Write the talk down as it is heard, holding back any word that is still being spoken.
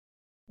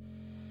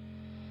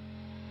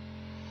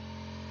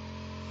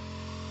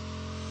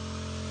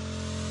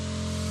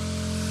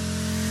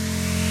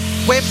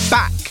we're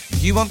back.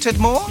 You wanted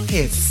more?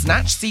 Here's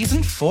Snatch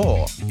Season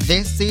 4.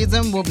 This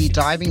season, we'll be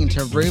diving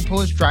into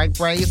RuPaul's Drag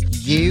Race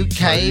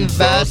UK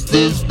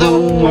versus the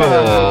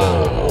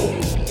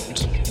world,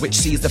 which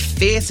sees the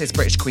fiercest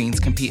British queens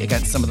compete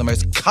against some of the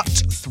most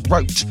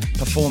cutthroat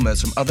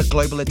performers from other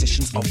global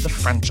editions of the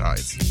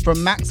franchise. From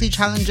maxi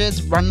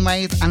challenges,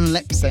 runways, and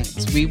lip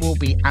syncs, we will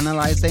be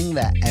analysing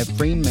their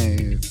every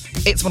move.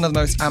 It's one of the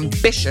most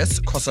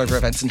ambitious crossover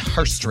events in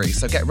history,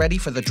 so get ready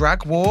for the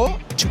drag war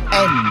to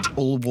end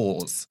all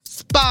wars.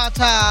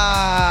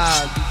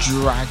 Sparta!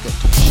 Dragon.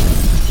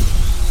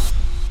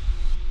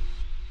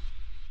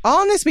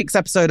 On this week's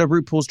episode of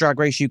RuPaul's Drag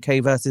Race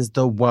UK versus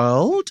the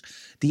world,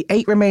 the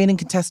 8 remaining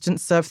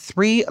contestants serve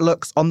 3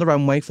 looks on the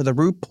runway for the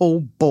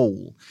RuPaul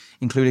Ball,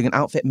 including an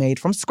outfit made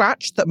from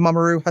scratch that Mama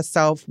Ru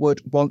herself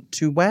would want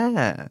to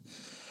wear.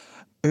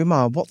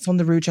 Umar, what's on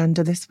the Ru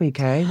agenda this week,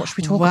 eh? What should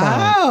we talk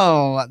about?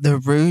 Wow, the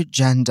Ru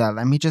agenda.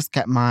 Let me just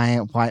get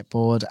my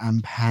whiteboard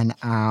and pen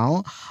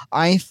out.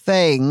 I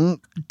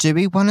think, do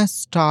we want to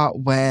start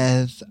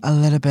with a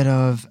little bit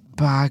of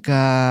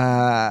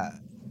bagger?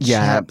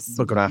 Yeah, chips?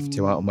 we're going to have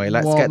to, aren't we?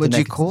 Let's what get the would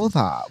you call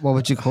that? What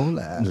would you call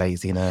it?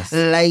 Laziness.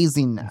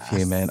 Laziness.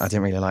 Fuming. I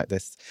didn't really like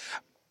this.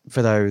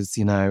 For those,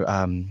 who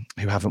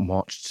haven't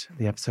watched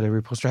the episode of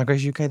RuPaul's Drag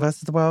Race UK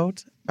versus the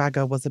world,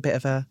 Bagger was a bit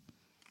of a...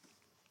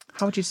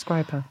 How would you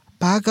describe her?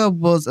 Bagger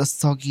was a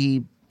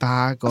soggy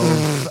bag of...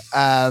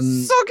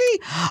 Soggy?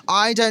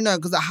 I don't know,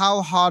 because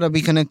how hard are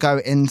we going to go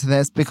into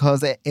this?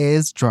 Because it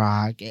is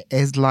drag. It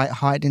is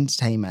light-hearted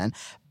entertainment.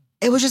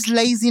 It was just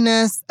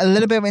laziness, a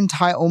little bit of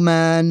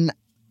entitlement.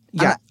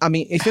 Yeah, I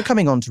mean, if you're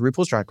coming on to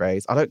RuPaul's Drag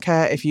Race, I don't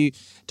care if you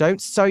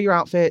don't sew your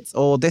outfits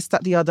or this,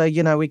 that, the other,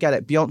 we get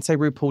it. Beyonce,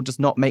 RuPaul does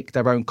not make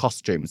their own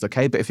costumes,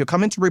 okay? But if you're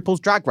coming to RuPaul's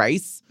Drag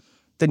Race,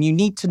 then you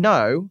need to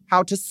know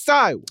how to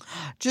sew.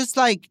 Just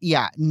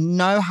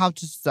know how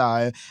to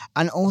sew.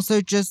 And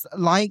also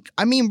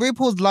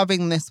RuPaul's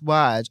loving this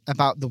word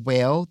about the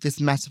wheel, this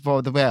metaphor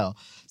of the wheel.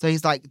 So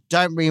he's like,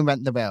 don't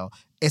reinvent the wheel.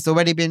 It's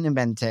already been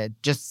invented.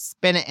 Just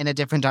spin it in a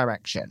different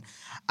direction.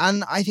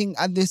 And I think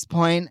at this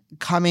point,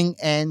 coming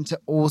into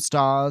All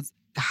Stars,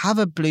 have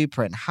a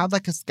blueprint, have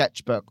like a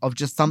sketchbook of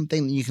just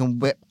something that you can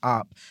whip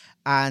up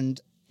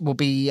and will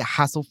be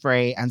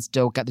hassle-free and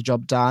still get the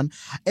job done.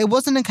 It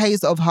wasn't a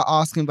case of her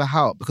asking for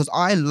help, because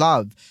I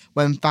love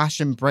when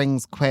fashion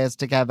brings queers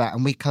together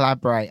and we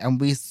collaborate and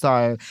we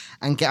sew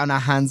and get on our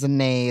hands and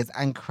knees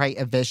and create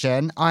a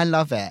vision. I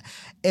love it.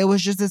 It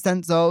was just a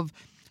sense of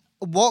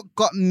what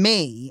got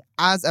me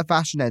as a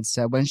fashion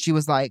editor when she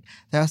was like,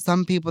 there are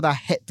some people that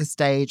hit the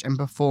stage and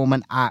perform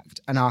and act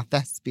and are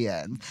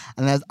thespians,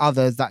 and there's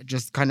others that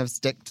just kind of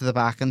stick to the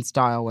back and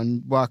style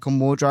and work on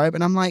wardrobe.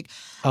 And I'm like...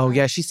 Oh,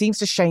 yeah, she seems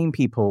to shame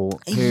people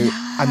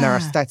and their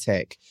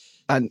aesthetic.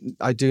 And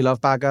I do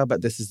love Bagger,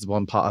 but this is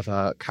one part of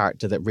her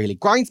character that really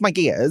grinds my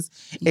gears,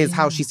 is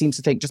how she seems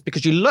to think just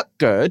because you look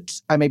good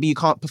and maybe you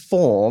can't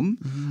perform,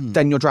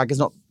 then your drag is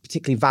not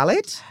particularly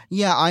valid.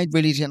 Yeah, I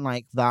really didn't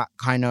like that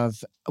kind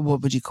of,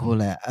 what would you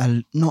call it?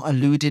 Not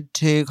alluded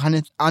to, kind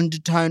of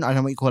undertone. I don't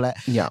know what you call it.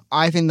 Yeah.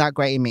 I think that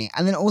grated me.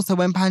 And then also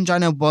when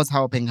Pangina was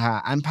helping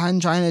her, and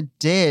Pangina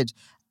did,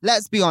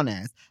 let's be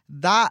honest,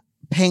 that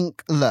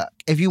pink look,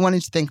 if you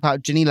wanted to think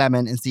about Ginny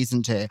Lemon in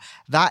season 2,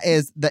 that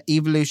is the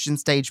evolution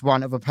stage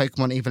 1 of a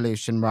Pokemon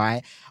evolution,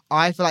 right?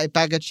 I feel like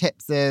Bagger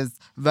Chips'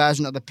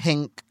 version of the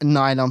pink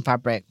nylon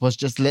fabric was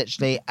just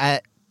literally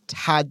a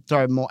tad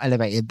throw more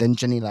elevated than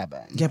Ginny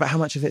Lemon. Yeah, but how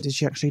much of it did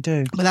she actually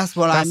do? But that's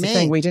what I mean. That's the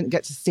thing. We didn't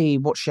get to see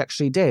what she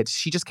actually did.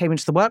 She just came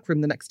into the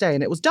workroom the next day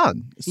and it was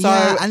done. So,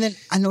 yeah,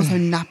 and also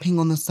napping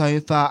on the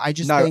sofa. I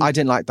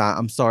didn't like that.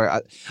 I'm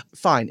sorry.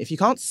 Fine. If you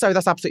can't sew,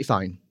 that's absolutely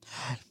fine.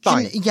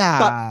 Fine.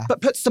 Yeah.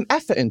 But put some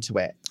effort into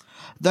it.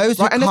 Those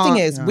who and the thing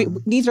is, yeah.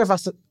 neither of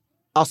us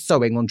are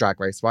sewing on Drag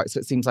Race, right? So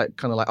it seems like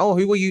kind of like, oh,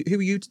 who are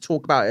you to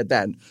talk about it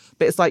then?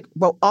 But it's like,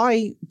 well,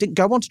 I didn't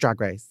go on to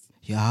Drag Race.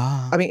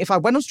 Yeah. I mean, if I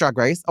went on Drag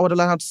Race, I would have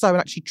learned how to sew and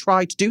actually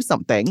try to do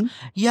something.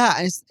 Yeah,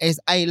 it's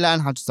a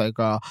learn how to sew,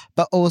 girl,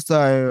 but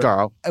also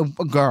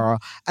girl.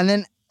 And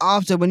then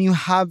after, when you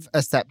have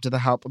accepted the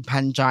help of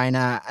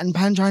Pangina, and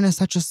Pangina is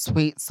such a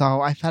sweet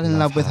soul, I fell in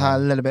love with her a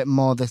little bit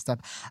more this stuff,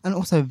 and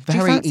also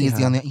very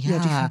easy on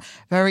the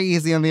very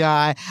easy on the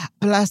eye.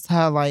 Bless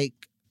her, like.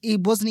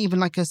 It wasn't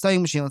even like a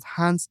sewing machine. It was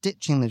hand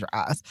stitching the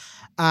dress.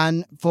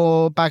 And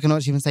for Bagger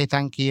not to even say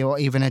thank you or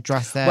even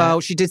address it.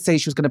 Well, she did say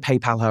she was going to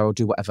PayPal her or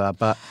do whatever,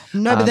 but...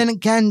 No, but then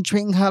again,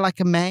 treating her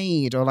like a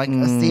maid or like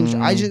a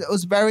seamstress. It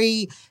was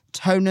very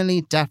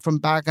tonally deaf from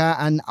Bagger,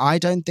 and I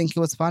don't think it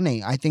was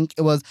funny. I think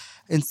it was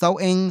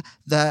insulting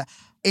the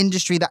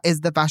industry that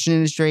is the fashion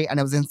industry, and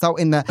it was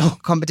insulting the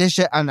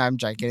competition. And no, I'm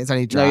joking. It's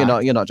only drag. No,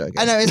 you're not joking.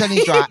 I know it's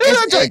only drag. You're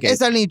not joking.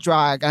 It's only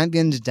drag. And at the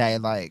end of the day,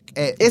 like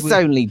it's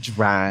only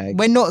drag.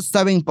 We're not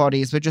sewing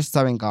bodies. We're just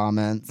sewing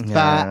garments.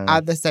 Yeah. But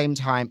at the same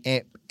time,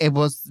 it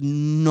was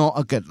not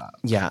a good look.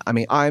 Yeah, I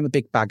mean, I'm a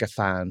big Bagger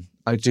fan.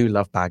 I do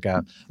love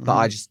Bagger, but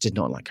I just did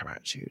not like her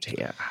attitude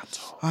here at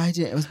all. I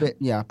did. It was a bit,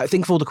 yeah. I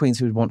think for all the queens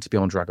who would want to be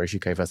on Drag Race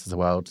UK versus the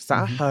world,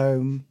 sat at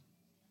home,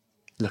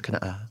 looking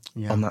at her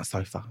on that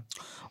sofa.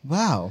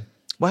 Wow.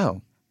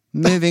 Well,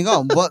 moving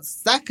on. What's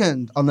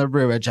second on the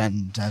Rue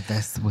agenda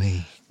this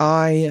week?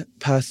 I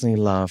personally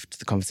loved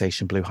the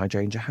conversation Blue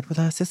Hydrangea had with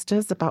her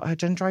sisters about her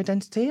gender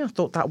identity. I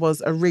thought that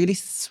was a really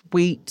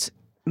sweet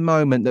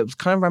moment that was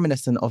kind of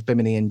reminiscent of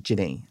Bimini and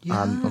Ginny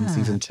on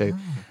season 2.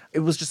 It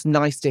was just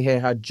nice to hear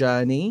her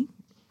journey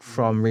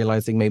from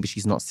realising maybe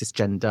she's not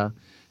cisgender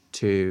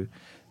to...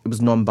 It was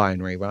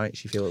non-binary, right?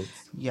 She feels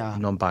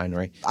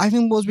non-binary. I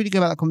think what was really good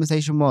about that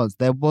conversation was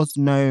there was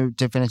no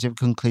definitive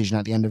conclusion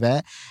at the end of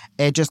it.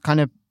 It just kind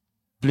of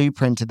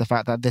blueprinted the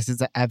fact that this is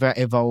an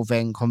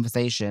ever-evolving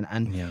conversation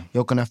and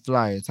you're going to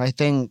flow. So I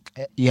think,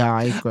 I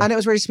agree. And it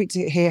was really sweet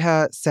to hear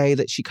her say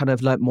that she kind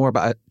of learnt more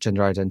about her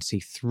gender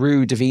identity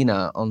through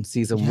Davina on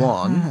season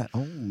 1. Oh,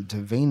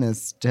 Davina's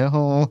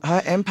still...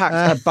 Her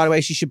impact, by the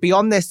way, she should be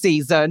on this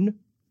season.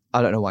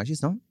 I don't know why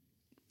she's not,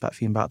 but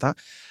feeling about that.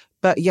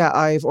 But yeah,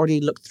 I've already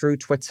looked through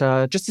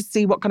Twitter just to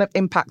see what kind of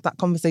impact that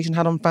conversation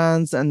had on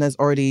fans. And there's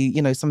already,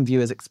 some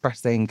viewers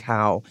expressing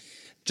how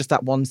just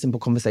that one simple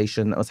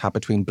conversation that was had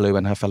between Blue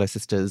and her fellow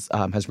sisters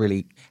has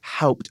really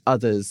helped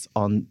others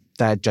on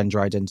their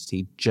gender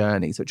identity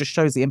journey. So it just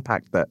shows the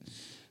impact that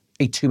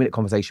a 2-minute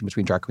conversation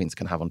between drag queens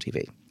can have on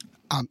TV.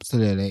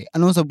 Absolutely.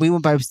 And also, we were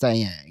both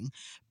saying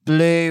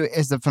Blue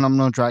is a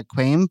phenomenal drag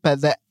queen, but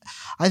that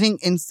I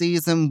think in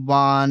season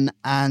 1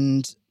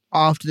 and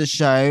after the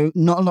show,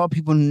 not a lot of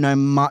people know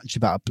much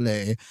about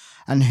Blue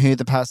and who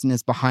the person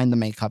is behind the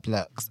makeup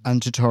looks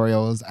and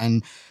tutorials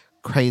and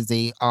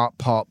crazy art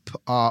pop,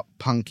 art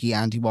punky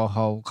Andy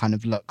Warhol kind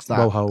of looks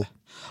Warhol.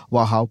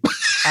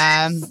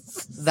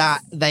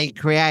 That they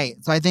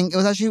create. So I think it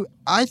was actually,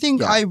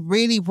 I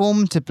really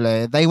warmed to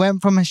Blue. They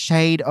went from a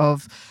shade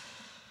of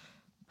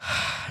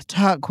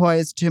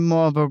turquoise to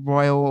more of a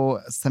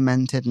royal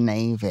cemented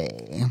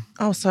navy.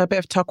 Oh, so a bit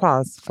of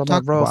turquoise from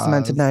a royal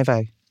cemented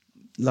navy.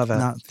 Love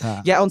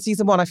it. Yeah, on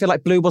season 1, I feel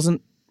like Blue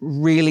wasn't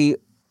really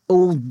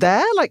all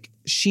there. Like,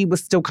 she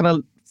was still kind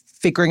of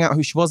figuring out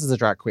who she was as a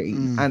drag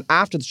queen. And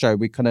after the show,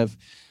 we kind of...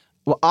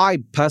 Well,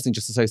 I personally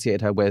just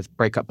associated her with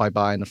Break Up Bye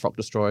Bye and the Frock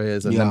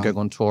Destroyers and them going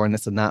on tour and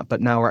this and that.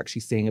 But now we're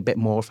actually seeing a bit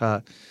more of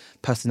her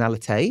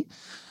personality,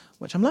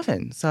 which I'm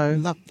loving. So...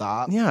 Love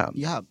that.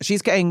 Yeah.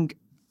 She's getting...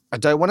 I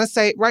don't want to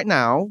say it right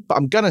now, but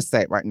I'm going to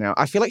say it right now.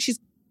 I feel like she's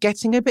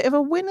getting a bit of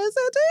a winner's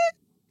edit.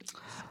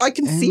 I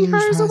can see her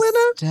as a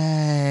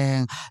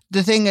winner.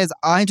 The thing is,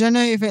 I don't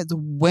know if it's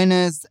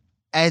winner's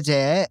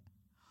edit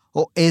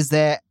or is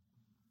it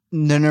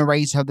the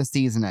narrator of the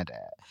season edit.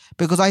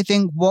 Because I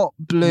think what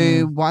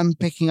I'm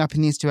picking up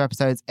in these 2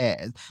 episodes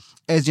is,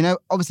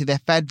 obviously they're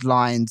fed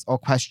lines or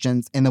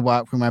questions in the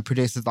workroom where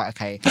producers like,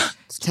 okay,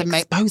 to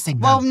make exposing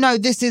them. Well, no,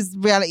 this is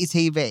reality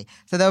TV.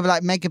 So they'll be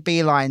like, make a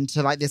beeline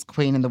to like this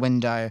queen in the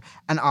window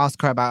and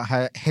ask her about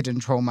her hidden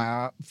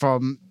trauma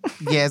from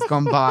years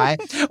gone by.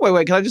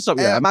 Wait, can I just stop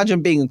you there?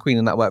 Imagine being a queen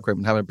in that workroom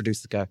and having a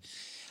producer go,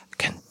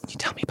 can you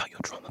tell me about your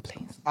trauma,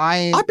 please?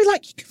 I'd be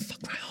like, you can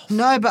fuck right off.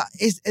 No, but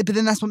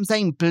then that's what I'm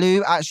saying.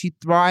 Blue actually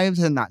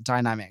thrives in that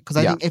dynamic. Because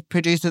I think if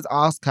producers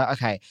ask her,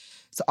 okay,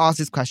 so ask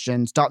this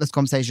question, start this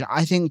conversation,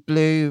 I think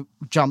Blue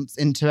jumps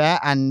into it.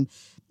 And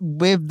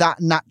with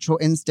that natural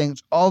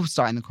instinct of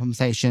starting the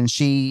conversation,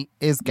 she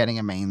is getting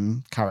a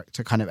main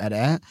character kind of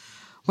edit,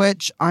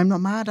 which I'm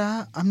not mad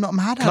at. Can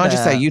I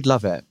just say, you'd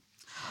love it?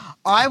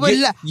 I would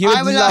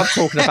love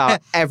talking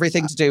about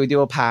everything to do with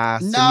your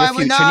past and your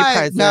future and your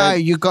present. No,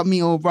 you got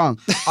me all wrong.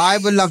 I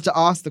would love to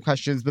ask the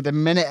questions, but the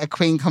minute a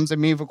queen comes to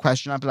me with a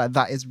question, I'd be like,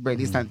 that is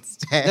really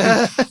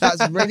sensitive.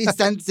 That's really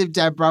sensitive,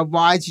 Deborah.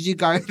 Why did you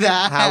go there?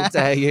 How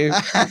dare you?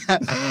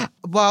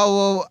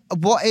 Well,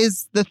 what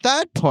is the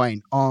third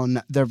point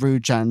on the Rue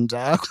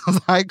gender? Because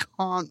I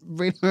can't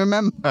really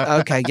remember.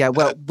 Okay, yeah.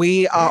 Well,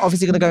 we are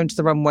obviously going to go into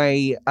the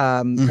runway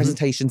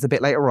presentations a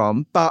bit later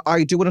on, but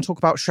I do want to talk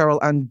about Cheryl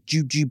and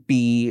Jujubee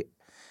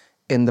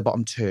in the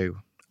bottom 2.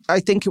 I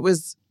think it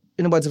was,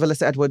 in the words of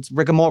Alyssa Edwards,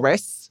 rigor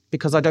mortis,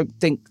 because I don't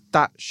think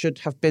that should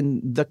have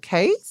been the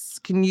case.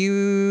 Can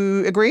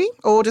you agree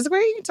or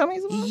disagree? Tell me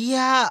something.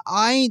 Yeah,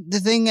 the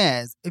thing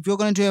is, if you're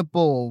going to do a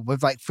ball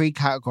with like 3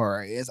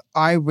 categories,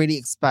 I really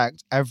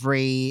expect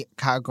every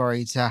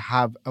category to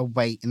have a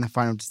weight in the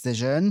final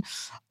decision.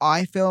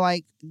 I feel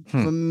like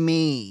for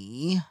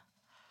me,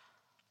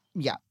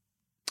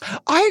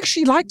 I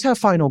actually liked her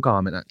final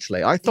garment,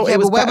 actually. I thought it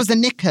was where was the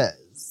knickers?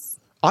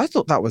 I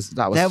thought that was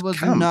there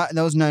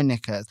was no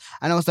knickers.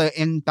 And also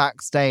in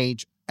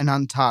backstage and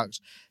Untucked,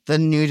 the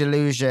nude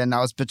illusion that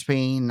was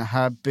between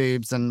her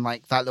boobs and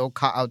like that little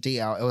cutout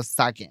detail, it was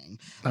sagging.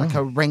 Like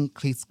a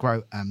wrinkly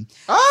scrotum.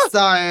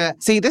 So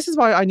see, this is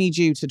why I need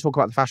you to talk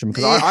about the fashion,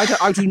 because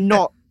I do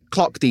not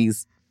clock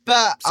these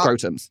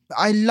scrotums.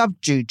 I love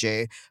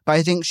Juju, but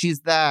I think she's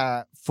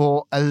there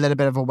for a little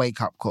bit of a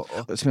wake-up call.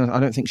 But to be honest, I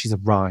don't think she's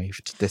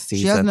arrived this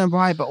season. She hasn't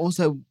arrived, but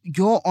also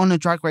you're on a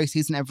Drag Race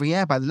season every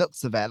year by the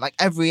looks of it. Like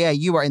every year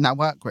you are in that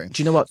workroom.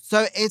 Do you know what?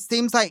 So it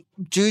seems like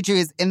Juju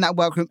is in that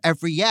workroom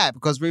every year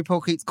because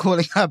RuPaul keeps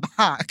calling her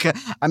back.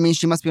 I mean,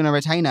 she must be on a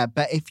retainer,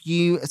 but if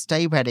you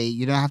stay ready,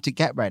 you don't have to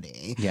get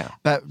ready. Yeah.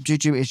 But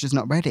Juju is just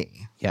not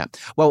ready. Yeah.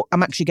 Well,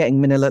 I'm actually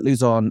getting Manila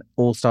Luzon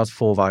All Stars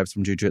 4 vibes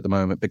from Juju at the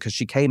moment because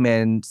she came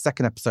in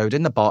second episode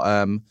in the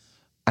bottom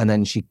and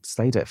then she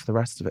slayed it for the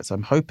rest of it. So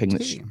I'm hoping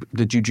that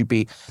the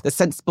Jujubee, the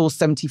sensible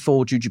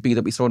 74 Jujubee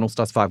that we saw in All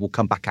Stars 5 will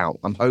come back out.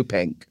 I'm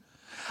hoping.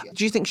 Yeah.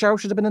 Do you think Cheryl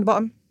should have been in the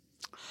bottom?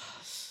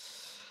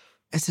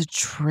 It's a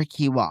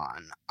tricky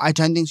one. I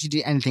don't think she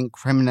did anything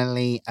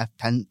criminally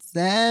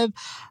offensive.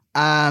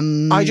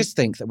 I just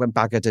think that when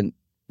Bagger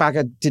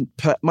didn't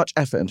put much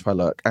effort into her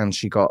look and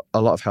she got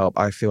a lot of help,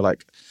 I feel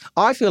like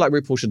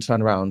RuPaul should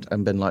turn around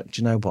and been like,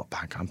 do you know what,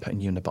 Bagger, I'm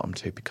putting you in the bottom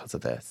too because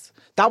of this.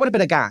 That would have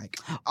been a gag.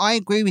 I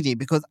agree with you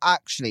because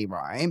actually,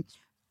 right,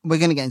 we're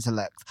going to get into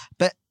looks.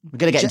 But we're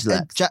going to get into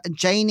looks.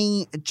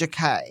 Janie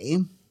Jacquet,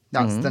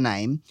 that's the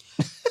name.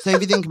 So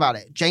if you think about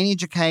it, Janie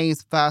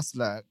Jacquet's first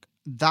look,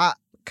 that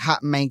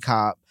cat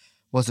makeup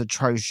was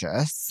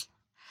atrocious.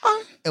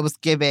 It was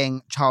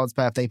giving child's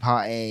birthday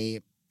party.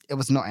 It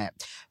was not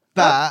it.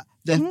 But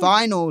the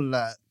final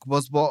look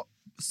was what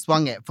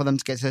swung it for them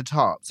to get to the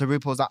top. So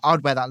RuPaul's like,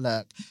 I'd wear that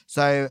look.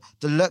 So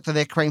the look that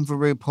they're creating for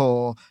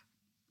RuPaul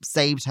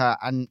saved her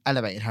and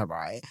elevated her,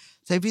 right?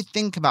 So if you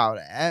think about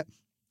it,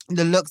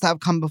 the looks that have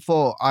come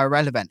before are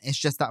irrelevant. It's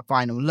just that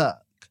final look.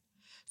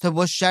 So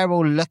was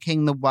Cheryl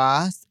looking the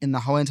worst in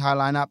the whole entire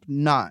lineup?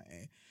 No.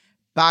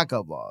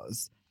 Bagger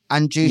was.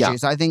 And Juju. Yeah.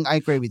 So I think I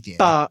agree with you.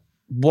 But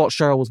what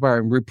Cheryl was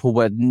wearing, RuPaul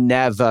would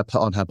never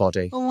put on her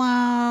body.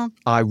 Wow.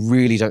 I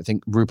really don't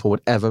think RuPaul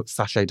would ever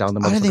sashay down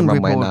the motherfucking runway. I don't think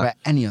RuPaul would wear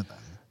any of them.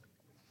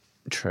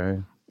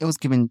 True. It was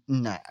giving...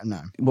 No.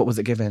 What was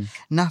it giving?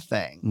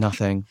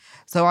 Nothing.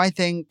 So I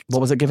think...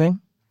 What was it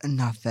giving?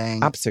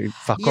 Nothing. Absolute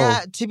fuck all.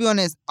 Yeah, to be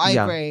honest, I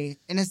agree,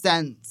 in a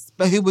sense.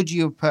 But who would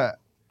you put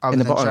other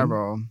than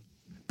Cheryl?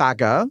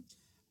 Bagger.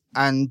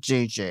 And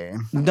Juju.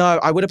 No,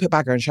 I would have put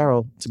Bagger and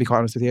Cheryl, to be quite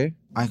honest with you.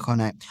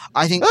 Iconic.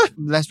 I think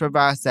let's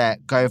reverse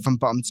it, go from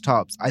bottom to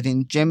tops. I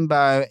think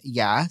Jimbo,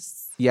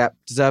 yes. Yep,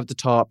 deserved the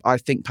top. I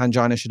think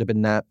Pangina should have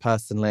been there,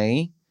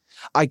 personally.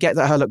 I get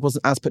that her look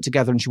wasn't as put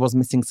together and she was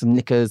missing some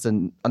knickers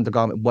and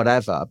undergarment,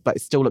 whatever, but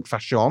it still looked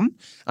fashion.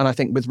 And I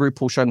think with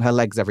RuPaul showing her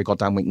legs every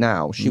goddamn week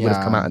now, she would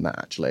have come out in that,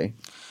 actually.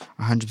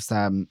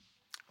 100%.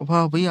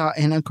 Well, we are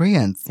in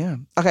agreement. Yeah.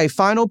 Okay,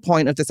 final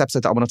point of this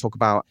episode that I want to talk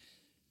about.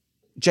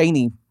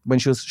 Janie, when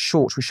she was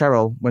short with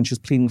Cheryl, when she was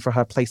pleading for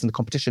her place in the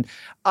competition,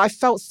 I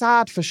felt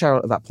sad for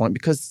Cheryl at that point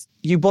because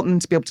you want them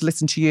to be able to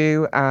listen to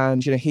you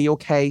and, hear your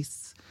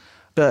case.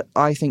 But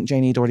I think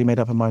Janie had already made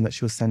up her mind that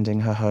she was sending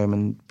her home.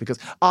 And because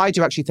I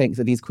do actually think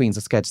that these queens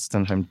are scared to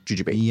send home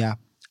Jujubee. Yeah.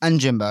 And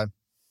Jimbo.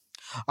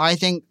 I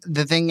think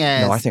the thing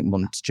is... No, I think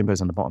once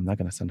Jimbo's on the bottom, they're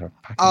going to send her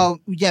packing. Oh,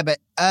 yeah, but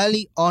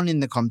early on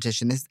in the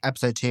competition, this is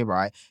episode 2,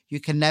 right? You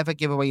can never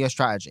give away your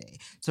strategy.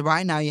 So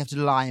right now you have to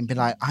lie and be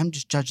like, I'm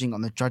just judging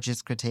on the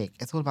judge's critique.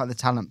 It's all about the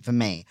talent for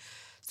me.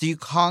 So you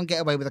can't get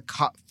away with a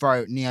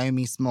cutthroat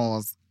Naomi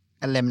Smalls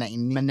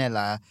eliminating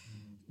Manila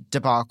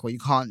debacle. You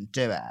can't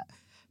do it.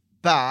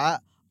 But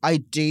I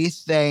do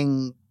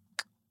think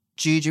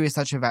Juju is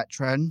such a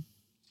veteran.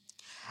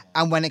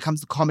 And when it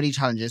comes to comedy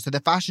challenges, so the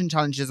fashion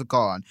challenges are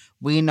gone.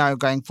 We know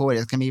going forward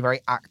it's going to be very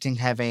acting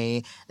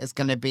heavy. It's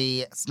going to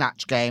be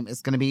Snatch Game.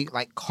 It's going to be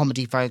like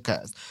comedy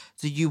focused.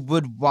 So you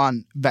would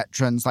want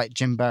veterans like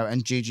Jimbo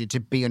and Juju to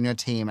be on your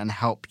team and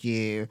help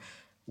you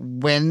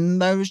win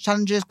those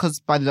challenges. Because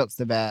by the looks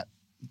of it,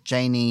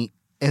 Janie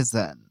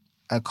isn't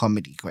a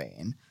comedy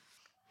queen.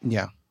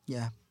 Yeah.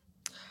 Yeah.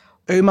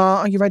 Umar,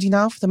 are you ready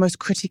now for the most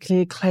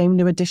critically acclaimed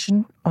new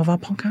edition of our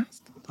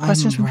podcast?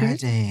 Questions I'm from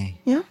ready.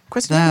 You? Yeah?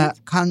 Questions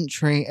The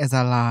country is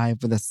alive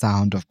with the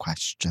sound of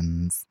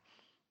questions.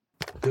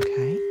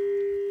 Okay.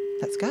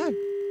 Let's go.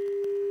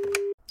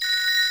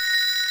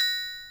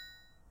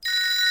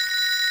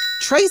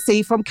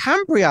 Tracy from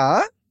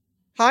Cambria.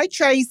 Hi,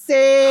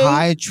 Tracy.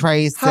 Hi,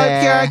 Tracy.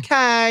 Hope you're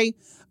okay.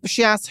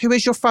 She asks, who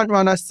is your front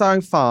runner so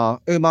far?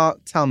 Umar,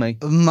 tell me.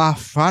 My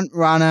front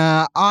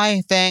runner,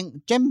 I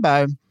think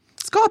Jimbo.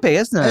 It's got to be,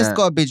 isn't it? It's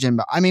got to be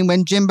Jimbo. I mean,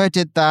 when Jimbo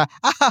did the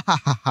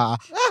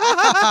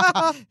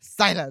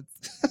silence,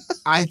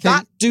 I think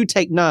that do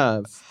take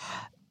nerve.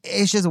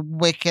 It's just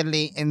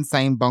wickedly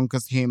insane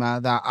bonkers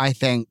humour that I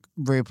think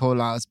RuPaul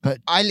loves.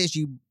 But I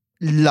literally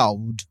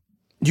lolled.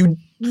 You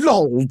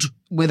lolled?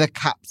 With a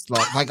caps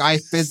lock. Like, I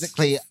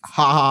physically,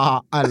 I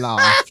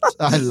laughed.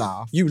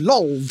 You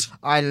lolled?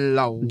 I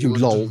lolled. You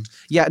lolled.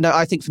 Yeah, no,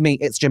 I think for me,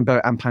 it's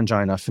Jimbo and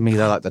Pangina. For me,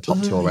 they're like the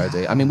top two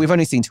already. I mean, we've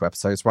only seen 2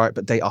 episodes, right?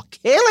 But they are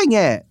killing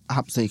it.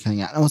 Absolutely killing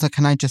it. And also,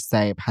 can I just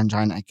say,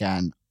 Pangina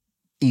again,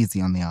 easy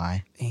on the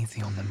eye.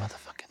 Easy on the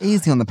motherfucking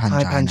Easy on the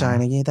Pangina. Hi,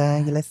 Pangina. You there?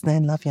 You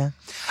listening? Love you.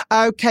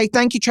 Okay,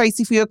 thank you,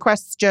 Tracy, for your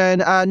question.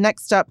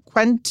 Next up,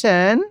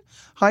 Quentin.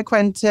 Hi,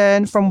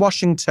 Quentin from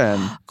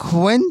Washington.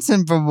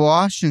 Quentin from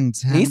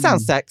Washington. He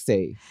sounds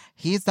sexy.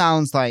 He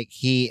sounds like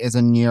he is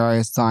a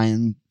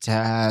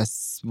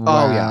neuroscientist.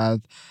 Oh, yeah.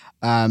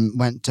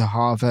 Went to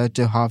Harvard.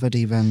 Do Harvard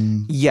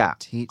even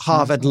teach?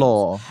 Harvard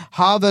Law.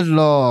 Harvard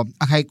Law.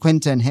 Okay,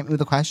 Quentin, hit me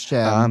with a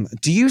question.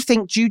 Do you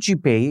think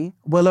Jujubee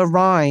will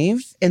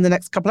arrive in the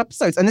next couple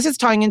episodes? And this is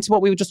tying into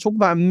what we were just talking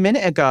about a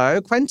minute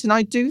ago. Quentin,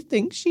 I do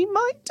think she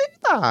might do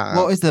that.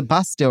 What, is the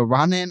bus still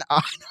running?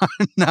 I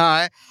don't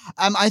know.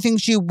 I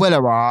think she will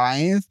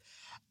arrive.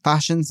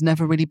 Fashion's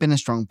never really been a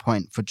strong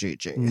point for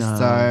Juju. No.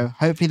 So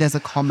hopefully there's a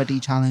comedy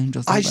challenge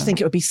or something. I just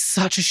think it would be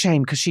such a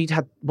shame because she'd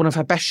had one of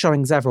her best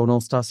showings ever on All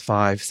Stars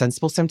 5.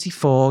 Sensible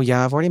 74.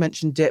 Yeah, I've already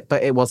mentioned it,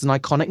 but it was an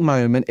iconic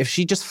moment. If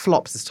she just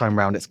flops this time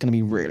round, it's going to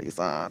be really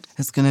sad.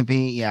 It's going to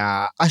be,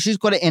 yeah. She's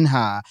got it in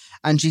her.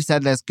 And she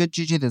said there's good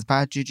Juju, there's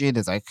bad Juju,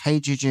 there's okay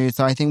Juju.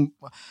 So I think...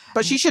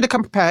 But she should have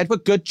come prepared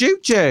with good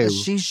Juju.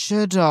 She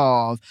should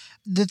have.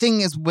 The thing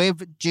is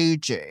with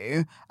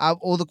Juju, out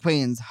of all the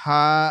queens,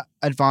 her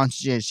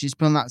advantage is she's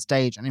been on that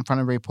stage and in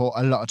front of RuPaul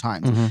a lot of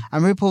times. Mm-hmm.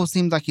 And RuPaul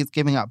seems like he's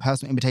giving out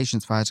personal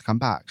invitations for her to come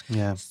back.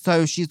 Yeah.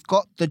 So she's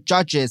got the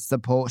judges'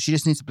 support. She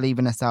just needs to believe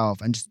in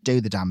herself and just do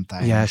the damn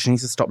thing. Yeah, she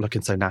needs to stop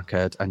looking so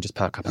knackered and just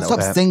perk up a little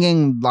bit. Stop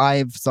singing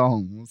live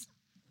songs.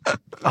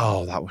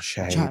 Oh, that was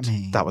shade. Do you know what I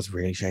mean? That was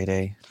really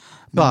shady.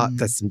 But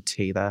there's some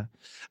tea there.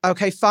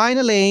 Okay,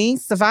 finally,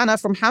 Savannah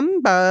from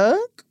Hamburg.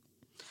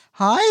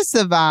 Hi,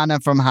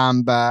 Savannah from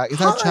Hamburg. Is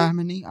that Hi.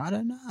 Germany? I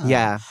don't know.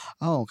 Yeah.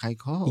 Oh, okay,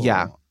 cool.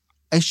 Yeah.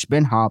 Ich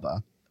bin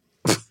Haber.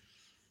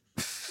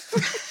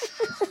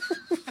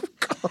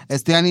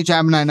 It's the only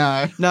German I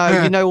know.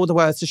 No, you know all the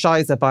words to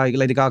Shiza by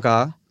Lady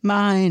Gaga.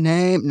 My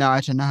name. No,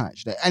 I don't know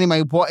actually.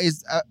 Anyway, what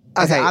is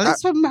Okay,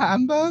 Alice from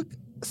Hamburg?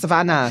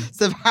 Savannah.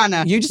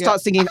 Savannah. You just start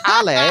singing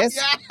Alice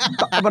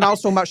when I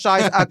was talking about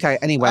Shiza. Okay,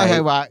 anyway. Okay,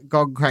 right.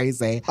 Gone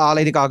crazy. Our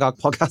Lady Gaga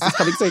podcast is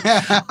coming soon.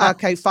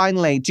 Okay,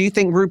 finally, do you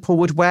think RuPaul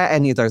would wear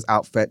any of those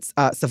outfits?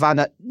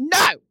 Savannah, no!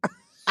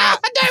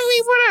 No,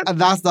 he wouldn't. And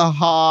that's the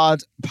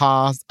hard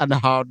pass and a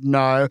hard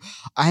no.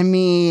 I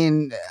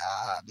mean,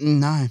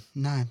 no.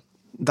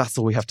 That's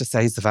all we have to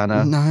say,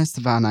 Savannah. No,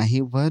 Savannah,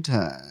 he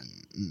wouldn't.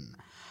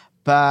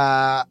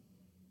 But...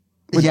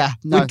 yeah,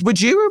 no.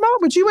 Would you, Umar?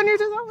 Would you when you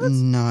do that?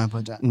 No, I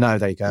wouldn't. No,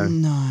 there you go.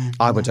 No.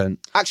 I wouldn't.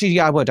 Actually,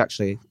 yeah, I would,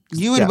 actually.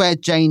 You would Yeah. wear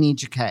Janie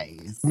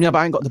Jacquet's. No, but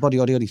I ain't got the body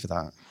for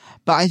that.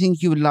 But I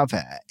think you would love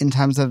it in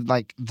terms of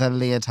like the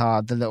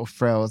leotard, the little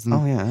frills. And...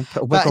 Oh, yeah.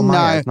 Put a wig But on my no,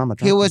 head and I'm a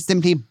he would dress.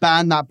 simply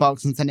ban that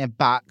box and send it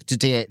back to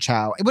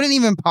DHL. It wouldn't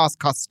even pass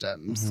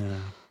customs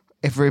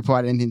if RuPaul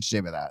had anything to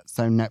do with that.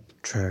 So no.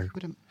 True.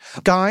 Wouldn't.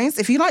 Guys,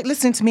 if you like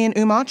listening to me and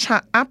Umar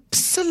chat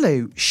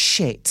absolute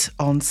shit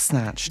on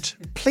Snatched,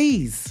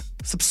 please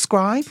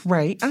subscribe,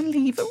 rate, and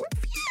leave a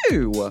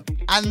review.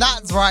 And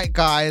that's right,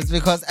 guys,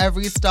 because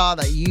every star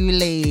that you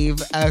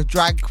leave, a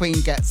drag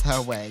queen gets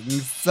her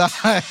wings. So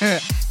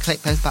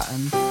click those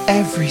buttons.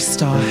 Every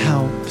star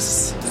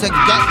helps. So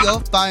get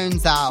your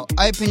phones out,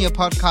 open your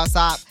podcast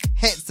app,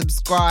 hit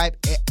subscribe.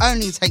 It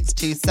only takes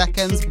 2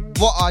 seconds.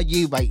 What are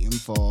you waiting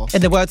for?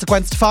 In the words of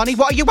Gwen Stefani,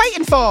 what are you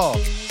waiting for?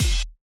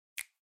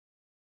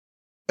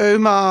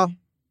 Umar,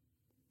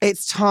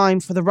 it's time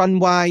for the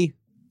runway.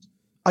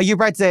 Are you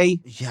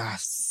ready?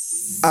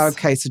 Yes.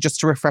 Okay, so just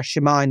to refresh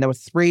your mind, there were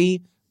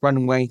 3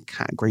 runway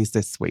categories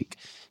this week.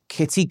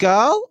 Kitty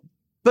Girl,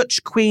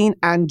 Butch Queen,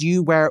 and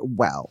You Wear It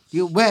Well.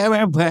 You wear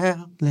it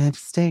well.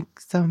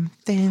 Lipstick,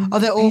 something. Oh,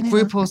 they're all ain't it?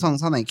 RuPaul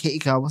songs, aren't they? Kitty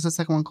Girl. What's the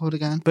second one called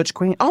again? Butch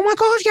Queen. Oh my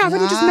God, yeah, I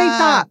really just made Yeah.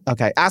 that.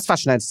 Okay, as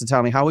fashion editor,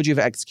 tell me, how would you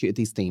have executed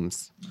these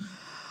themes?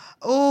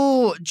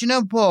 Oh, do you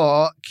know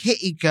what?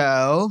 Kitty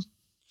Girl.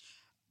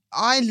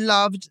 I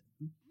loved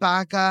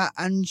Bagger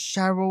and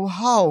Cheryl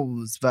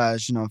Hole's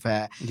version of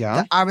it.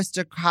 Yeah. The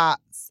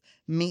Aristocrats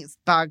meets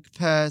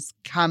Bagpuss,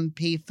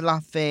 campy,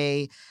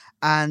 fluffy,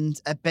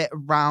 and a bit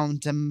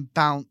round and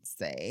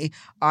bouncy.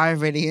 I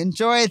really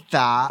enjoyed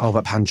that. Oh,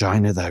 but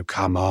Pangina, though,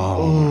 come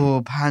on.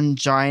 Oh,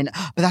 Pangina.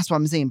 But that's what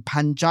I'm saying.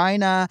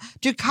 Pangina.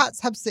 Do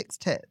cats have 6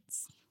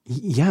 tits?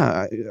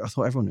 Yeah, I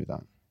thought everyone knew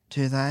that.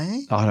 Do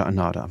they? I don't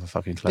know. I don't have a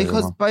fucking clue.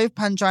 Because Umar. both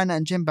Pangina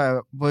and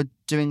Jimbo were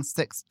doing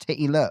 6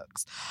 titty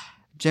looks.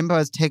 Jimbo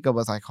as Tigger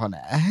was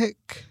iconic.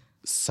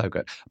 So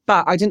good.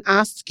 But I didn't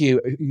ask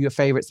you who your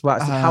favourites were.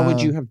 So how would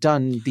you have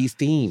done these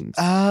themes?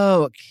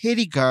 Oh,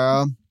 Kitty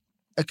Girl.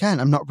 Again,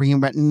 I'm not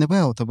reinventing the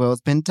wheel. The wheel's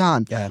been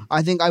done. Yeah.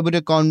 I think I would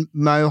have gone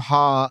Mo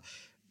Hart,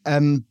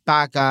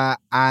 Bagger,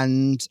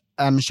 and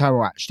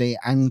Cheryl actually,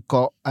 and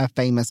got a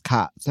famous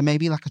cat. So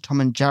maybe like a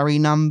Tom and Jerry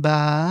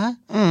number.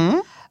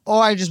 Mm.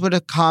 Or I just would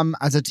have come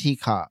as a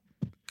teacup.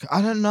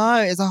 I don't know.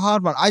 It's a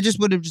hard one. I just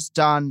would have just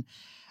done...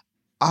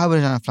 I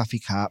would have done a fluffy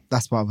cap.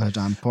 That's what I would have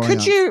done.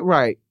 Could you?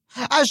 Right.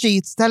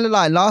 Actually, to tell a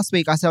lie, last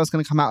week I said I was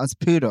going to come out as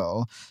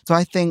poodle. So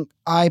I think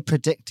I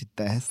predicted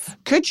this.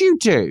 Could you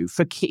do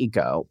for Kitty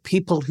Girl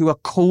people who are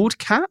called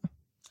Cat?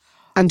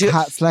 And do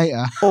Cat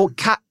Slater. or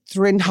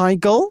Catherine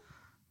Heigl?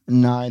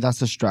 No,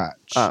 that's a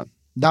stretch. Oh.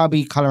 That would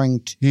be colouring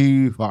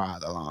too far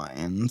out the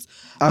lines.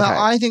 But Okay.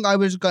 I think I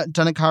would have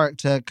done a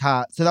character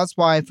cat. So that's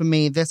why, for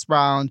me, this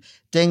round,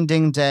 Ding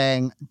Ding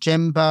Ding,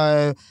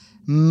 Jimbo,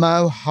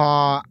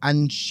 Moha,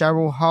 and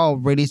Cheryl Hole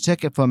really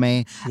took it for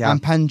me. Yeah.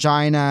 And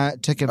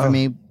Pangina took it for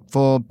me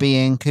for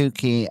being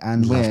kooky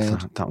and weird.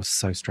 Loved that was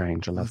so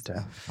strange. I loved it.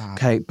 Fab.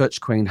 Okay, Butch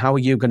Queen. How are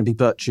you going to be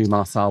Butchu,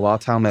 Marsawa?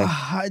 Tell me.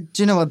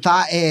 Do you know what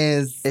that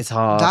is? It's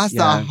hard. That's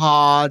yeah. a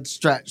hard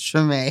stretch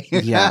for me.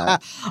 Yeah.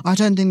 I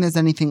don't think there's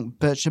anything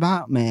Butch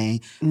about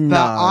me. No.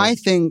 But I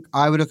think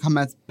I would have come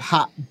as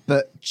Pat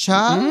Butcher.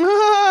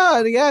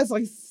 Yeah, it's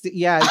like,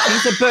 yeah,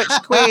 she's a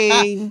Butch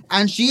Queen.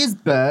 And she is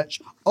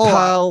Butch. Or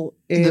Pearl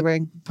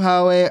earring.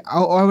 Poet.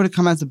 Or I would have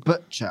come as a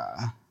butcher.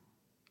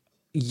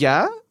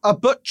 Yeah, a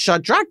butcher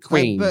drag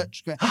queen.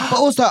 Butch Queen. But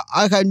also,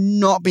 okay,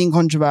 not being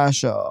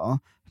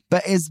controversial,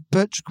 but is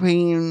Butch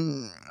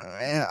Queen,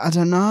 I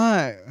don't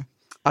know.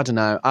 I don't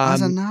know. I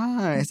don't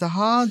know. It's a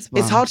hard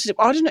one. It's hard to.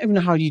 I don't even know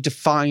how you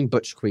define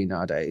Butch Queen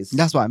nowadays.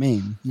 That's what I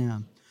mean. Yeah.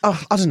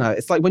 Oh, I don't know.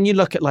 It's like when you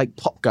look at like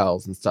pop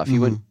girls and stuff. You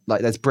would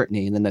like there's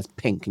Britney and then there's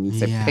Pink, and you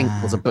say Pink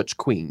was a Butch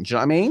Queen. Do you know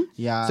what I mean?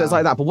 Yeah. So it's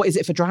like that. But what is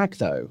it for drag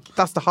though?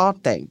 That's the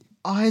hard thing.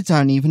 I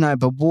don't even know,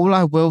 but all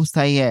I will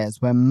say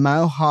is when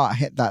Mo Hart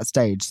hit that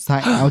stage,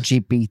 something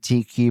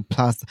LGBTQ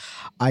plus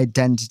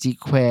identity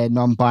queer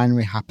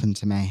non-binary happened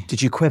to me.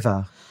 Did you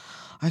quiver?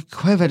 I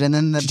quivered, and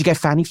then Did you get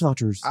fanny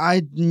flutters?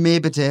 I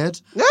maybe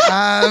did.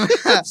 And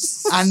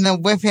the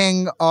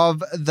whipping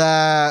of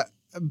the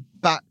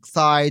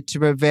backside to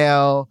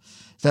reveal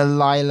the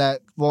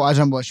lilac. Well, I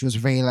don't know what she was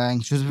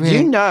revealing. She was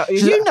revealing. You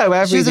know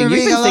everything. She was You've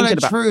revealing been a lot thinking of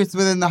about. truth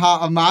within the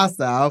heart of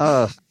myself.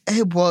 Ugh.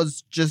 It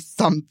was just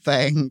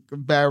something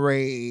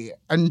very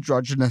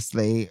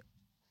androgynously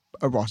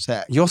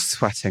erotic. You're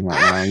sweating right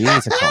now. You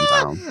need to calm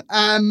down. You're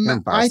I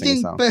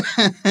embarrassing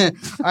think,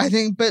 I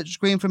think Butch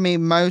Queen for me,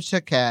 Mo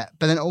took it,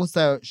 but then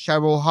also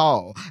Cheryl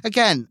Hole.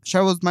 Again,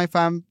 Cheryl's my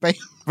fan favorite.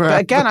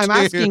 But again, I'm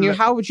asking you,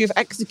 how would you have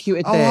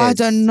executed this? Oh, I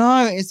don't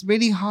know. It's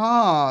really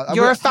hard.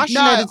 You're a fashion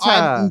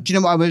editor. Do you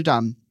know what I would have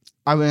done?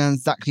 I would have done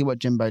exactly what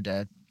Jimbo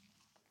did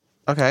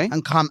Okay.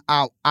 and come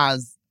out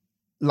as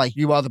like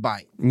you are the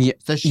bike. Yeah.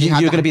 So You're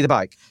going to be the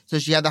bike. So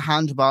she had the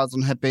handlebars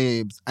on her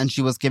boobs and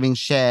she was giving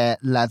sheer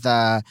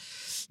leather,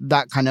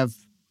 that kind of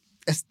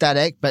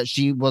aesthetic, but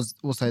she was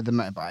also the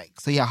motorbike.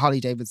 So yeah, Harley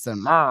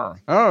Davidson. Oh,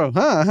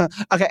 huh.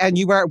 Okay, and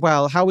you wear it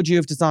well. How would you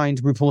have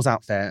designed RuPaul's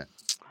outfit?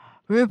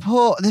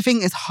 RuPaul, the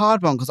thing is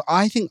hard one because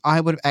I think I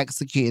would have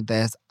executed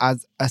this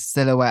as a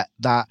silhouette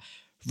that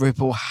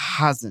RuPaul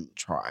hasn't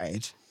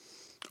tried.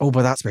 Oh,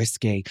 but that's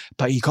risky.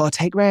 But you got to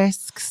take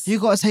risks. You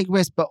got to take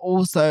risks, but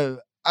also,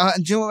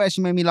 do you know what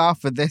actually made me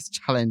laugh with this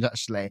challenge,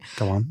 actually?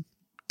 Go on.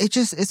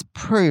 It's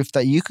proof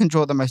that you can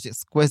draw the most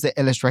exquisite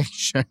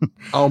illustration.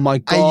 Oh my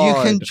God. And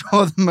you can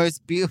draw the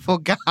most beautiful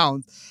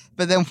gowns.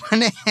 But then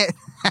when it hits,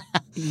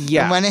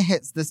 when it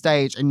hits the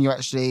stage and you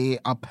actually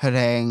are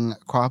putting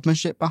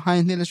craftsmanship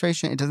behind the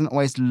illustration, it doesn't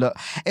always look...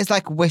 It's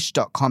like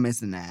Wish.com,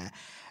 isn't it?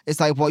 It's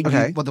like what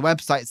what the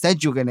website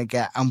said you were going to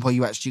get and what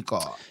you actually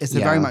got. It's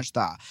very much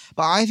that.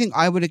 But I think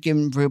I would have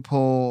given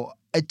RuPaul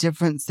a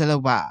different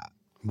silhouette.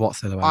 What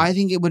silhouette? I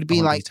think it would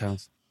be like...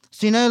 Details.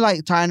 So you know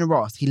like Diana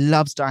Ross? He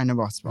loves Diana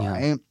Ross, right?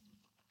 Yeah.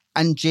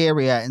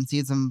 Angeria in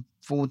season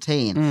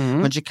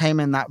 14, when she came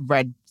in that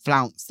red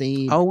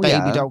flouncy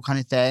baby doll kind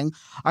of thing.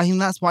 I think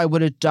that's what I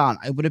would have done.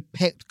 I would have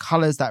picked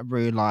colours that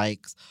Ru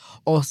likes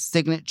or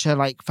signature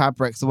like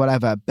fabrics or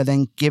whatever, but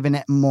then given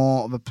it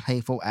more of a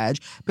playful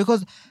edge.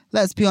 Because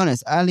let's be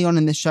honest, early on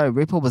in the show,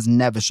 RuPaul was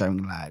never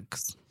showing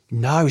legs.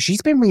 No,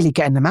 she's been really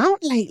getting them out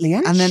lately,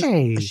 hasn't And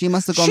then she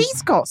must have gone...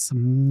 She's got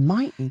some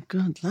mighty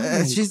good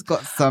legs. She's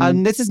got some...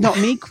 And this is not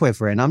me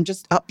quivering. I'm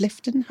just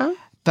uplifting her.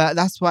 But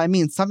that's what I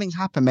mean. Something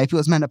happened. Maybe it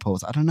was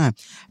menopause. I don't know.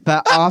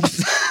 But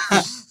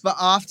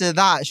after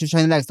that, she was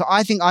showing the legs. So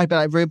I think I'd be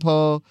like,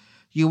 RuPaul,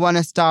 you want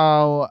a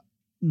style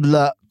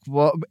look,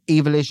 what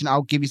evolution,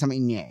 I'll give you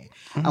something new.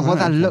 And what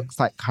that looks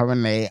like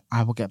currently,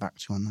 I will get back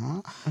to you on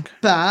that. Okay.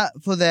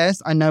 But for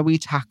this, I know we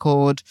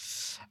tackled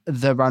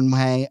the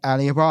runway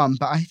earlier on,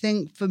 but I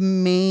think for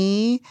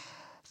me,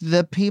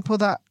 the people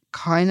that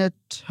kind of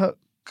took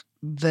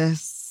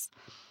this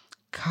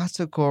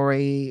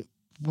category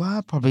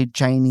were probably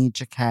Janie,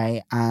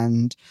 Jacquet,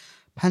 and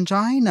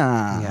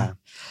Pangina. Yeah.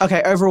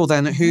 Okay, overall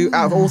then, who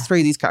out of all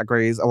three of these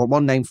categories, I want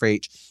one name for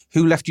each,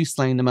 who left you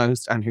slaying the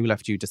most and who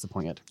left you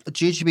disappointed?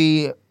 Due to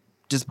be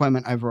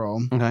disappointment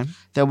overall, Okay.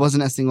 there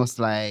wasn't a single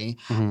slay.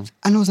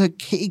 And also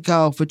Kitty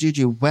Girl for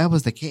Juju, where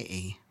was the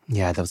kitty?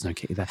 Yeah, there was no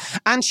kitty there.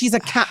 And she's a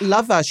cat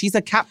lover. She's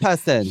a cat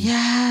person.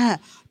 Yeah.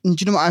 And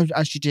do you know what I would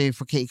actually do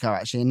for Kitty Girl,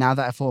 actually, now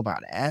that I thought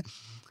about it?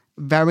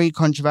 Very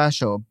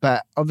controversial,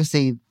 but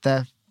obviously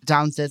the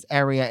downstairs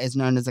area is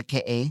known as a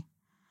kitty.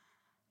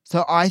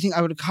 So I think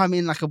I would come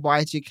in like a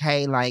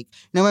Y2K, like,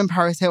 you know when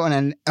Paris Hilton,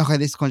 and okay,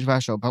 this is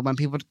controversial, but when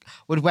people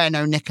would wear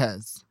no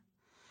knickers.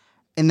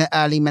 in the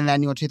early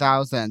millennial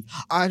 2000s.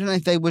 I don't know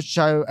if they would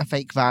show a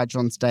fake vag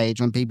on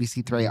stage on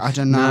BBC Three. I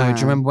don't know. No,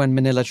 do you remember when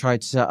Manila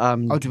tried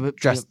to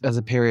dress yeah. as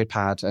a period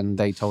pad and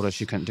they told her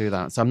she couldn't do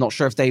that? So I'm not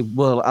sure if they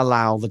will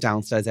allow the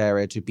downstairs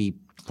area to be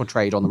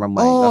portrayed on the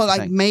runway. Or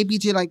like maybe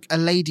do like a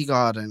Lady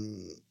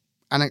Garden.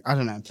 And I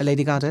don't know. A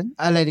Lady Garden?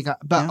 A Lady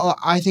Garden. But Yeah.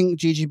 I think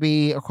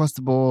GGB across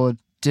the board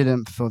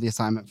didn't fulfill the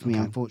assignment for me,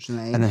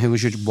 unfortunately. And then who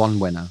was your one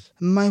winner?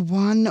 My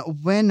one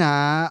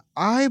winner,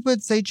 I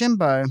would say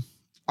Jimbo.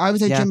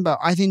 Jimbo.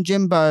 I think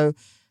Jimbo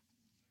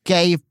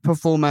gave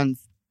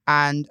performance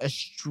and a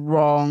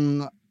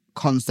strong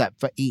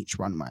concept for each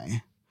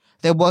runway.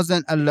 There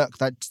wasn't a look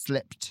that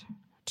slipped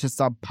to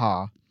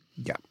subpar.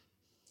 Yeah.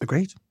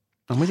 Agreed.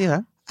 I'm with you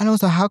there. And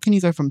also, how can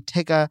you go from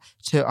Tigger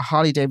to a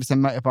Harley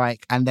Davidson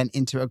motorbike and then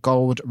into a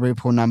gold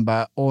RuPaul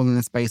number all in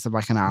the space of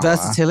like an hour?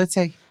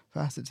 Versatility.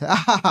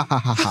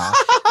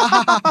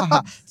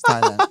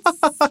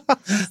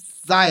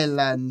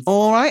 Silence.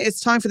 All right, it's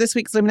time for this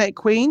week's Eliminated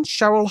Queen,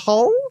 Cheryl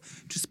Hole,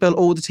 to spill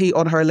all the tea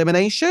on her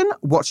elimination,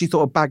 what she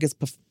thought of Bagger's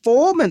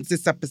performance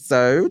this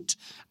episode,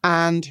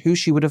 and who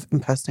she would have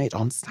impersonated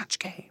on Snatch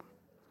Game.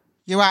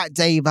 You're right,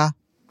 Diva.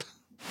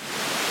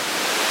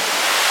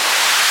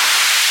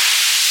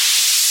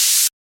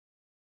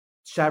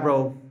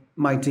 Cheryl,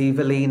 my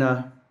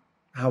diva-lina,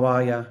 how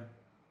are you?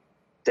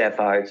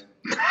 Devoed.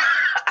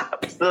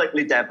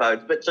 Absolutely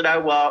devoed. But you know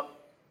what?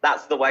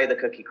 That's the way the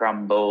cookie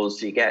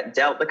crumbles. You get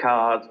dealt the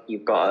card,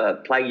 you've got to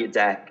play your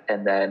deck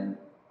and then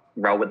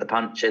roll with the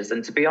punches.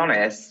 And to be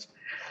honest,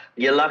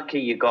 you're lucky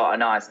you got a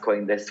nice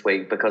queen this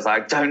week because I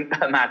don't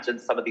imagine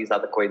some of these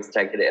other queens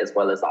taking it as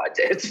well as I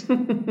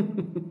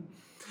did.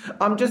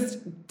 I'm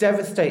just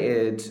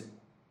devastated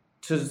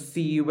to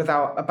see you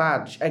without a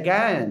badge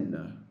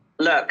again.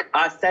 Look,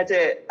 I said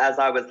it as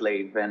I was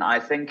leaving. I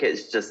think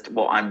it's just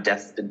what I'm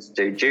destined to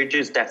do.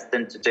 Juju's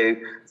destined to do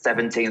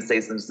 17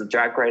 seasons of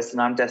Drag Race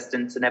and I'm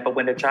destined to never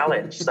win a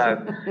challenge.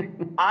 So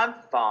I'm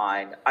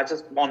fine. I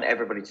just want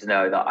everybody to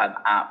know that I'm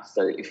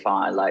absolutely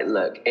fine. Like,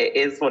 look, it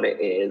is what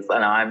it is.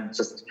 And I'm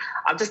just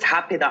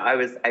happy that I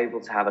was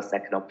able to have a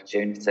second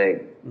opportunity.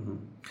 Mm-hmm.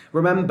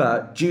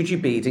 Remember, Juju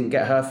B didn't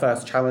get her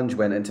first challenge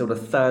win until the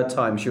third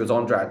time she was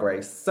on Drag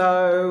Race.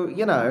 So,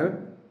 you know...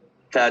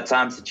 Third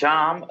time's the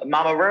charm.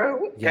 Mama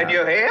Ru, Can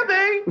you hear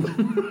me?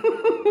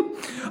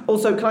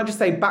 Also, can I just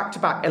say,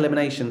 back-to-back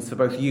eliminations for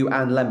both you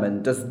and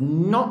Lemon does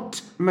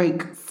not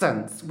make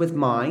sense with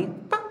my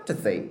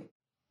fantasy.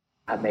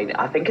 I mean,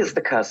 I think it's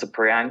the curse of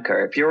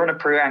Priyanka. If you're on a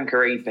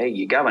Priyanka EP,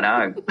 you're going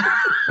home.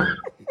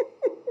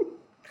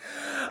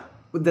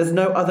 There's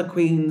no other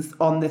queens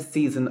on this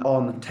season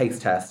on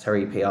Taste Test, her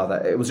EP, are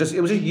there? It was just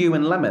you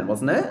and Lemon,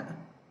 wasn't it?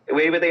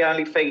 We were the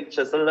only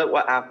features, and look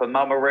what happened.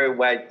 Mama Ru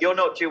went, you're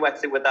not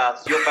duetting with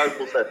us, your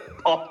vocals are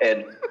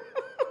popping.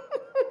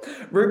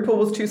 RuPaul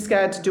was too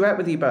scared to duet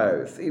with you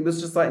both. He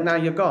was just like, now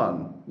you're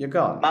gone. You're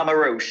gone. Mama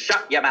Ru,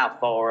 shut your mouth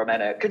for a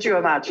minute. Could you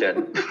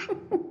imagine?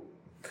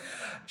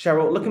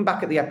 Cheryl, looking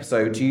back at the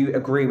episode, do you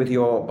agree with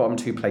your bottom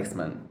two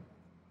placement?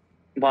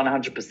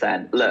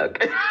 100%.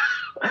 Look,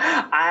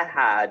 I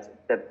had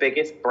the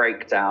biggest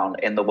breakdown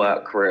in the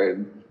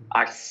workroom.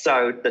 I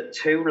sewed the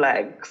two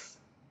legs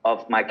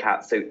of my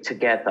catsuit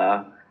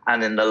together,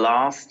 and in the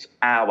last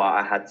hour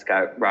I had to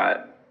go, right,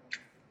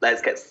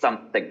 let's get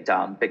something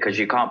done because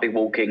you can't be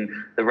walking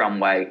the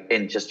runway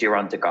in just your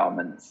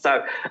undergarments.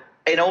 So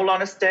in all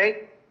honesty,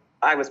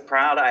 I was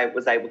proud I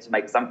was able to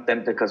make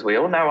something because we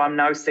all know I'm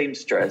no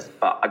seamstress,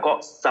 but I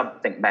got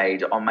something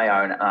made on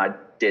my own and I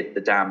did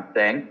the damn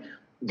thing.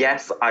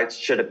 Yes, I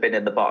should have been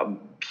in the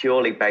bottom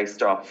purely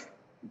based off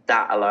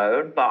that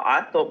alone, but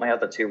I thought my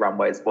other two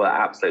runways were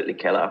absolutely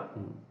killer.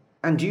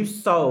 And you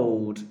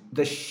sold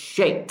the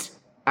shit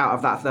out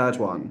of that third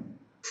one.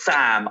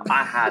 Sam,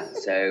 I had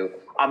to.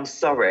 I'm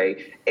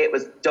sorry. It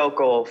was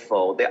dog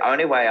awful. The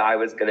only way I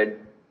was going to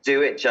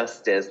do it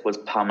justice was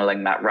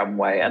pummeling that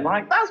runway. And,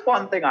 like, that's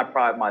one thing I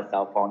pride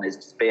myself on is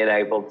just being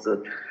able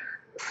to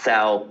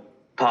sell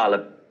pile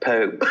of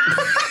poo.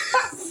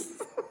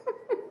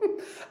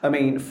 I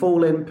mean,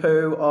 fall in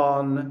poo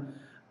on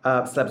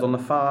Celebs on the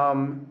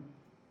Farm,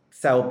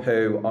 sell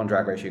poo on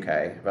Drag Race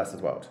UK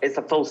versus World. It's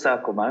a full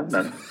circle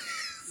moment.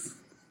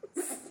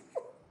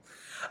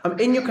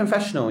 In your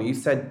confessional, you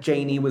said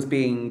Janie was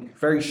being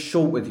very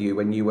short with you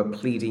when you were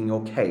pleading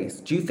your case.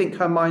 Do you think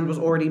her mind was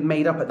already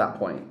made up at that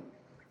point?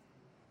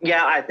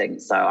 Yeah, I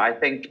think so. I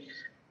think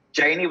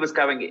Janie was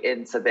going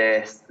into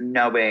this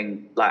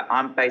knowing, like,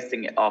 I'm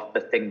basing it off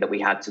the thing that we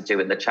had to do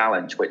in the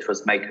challenge, which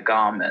was make a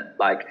garment.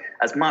 Like,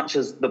 as much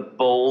as the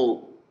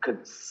ball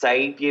could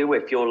save you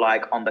if you're,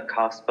 like, on the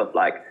cusp of,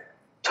 like,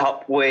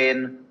 top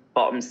win,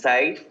 bottom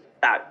safe,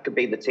 that could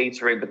be the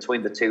teetering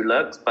between the two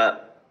looks.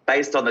 But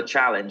based on the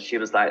challenge, she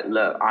was like,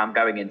 look, I'm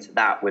going into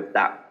that with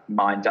that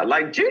mind.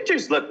 Like,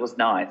 Juju's look was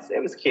nice.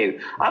 It was cute.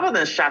 Other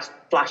than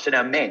flashing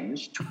her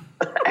minge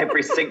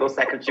every single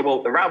second she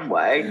walked the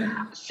runway,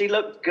 she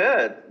looked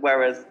good,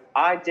 whereas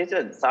I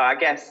didn't. So I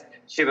guess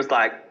she was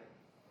like,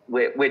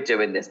 we're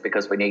doing this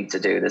because we need to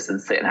do this and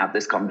sit and have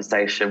this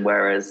conversation,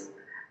 whereas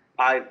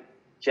I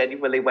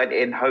genuinely went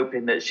in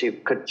hoping that she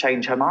could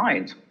change her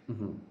mind.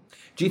 Mm-hmm.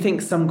 Do you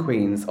think some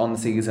queens on the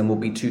season will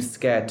be too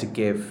scared to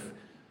give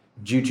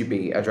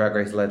Jujubee, a Drag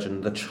Race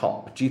legend, the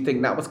chop? Do you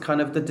think that was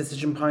kind of the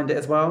decision behind it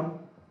as well?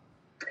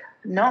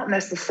 Not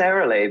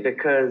necessarily,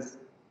 because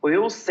we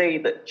all see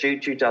that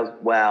Juju does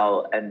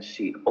well and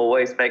she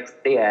always makes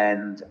the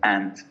end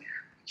and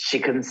she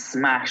can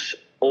smash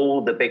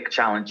all the big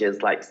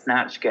challenges like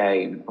Snatch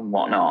Game and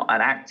whatnot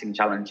and acting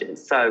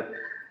challenges. So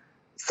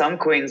some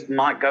queens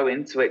might go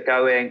into it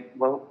going,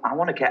 well, I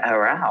want to get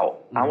her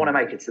out. I want to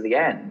make it to the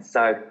end.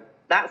 So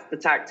that's the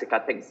tactic I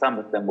think some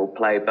of them will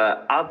play,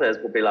 but others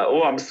will be like,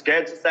 oh, I'm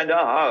scared to send her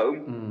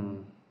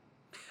home.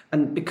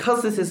 And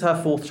because this is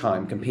her fourth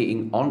time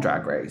competing on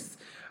Drag Race,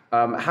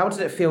 how did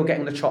it feel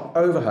getting the chop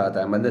over her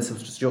then when this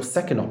was just your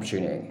second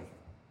opportunity?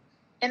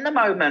 In the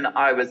moment,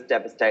 I was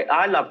devastated.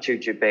 I love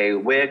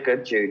Jujubee. We're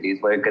good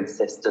Judies. We're good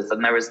sisters.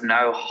 And there is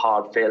no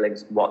hard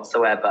feelings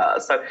whatsoever.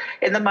 So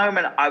in the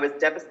moment, I was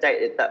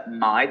devastated that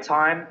my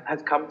time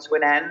had come to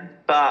an end.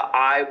 But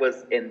I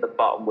was in the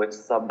bottom with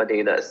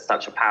somebody that's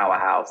such a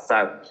powerhouse.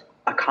 So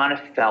I kind of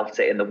felt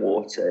it in the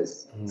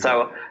waters.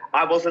 So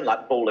I wasn't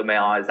like bawling my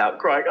eyes out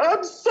crying,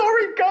 I'm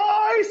sorry,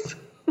 guys.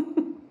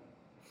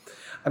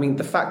 I mean,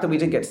 the fact that we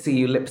didn't get to see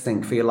you lip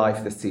sync for your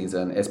life this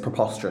season is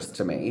preposterous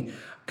to me.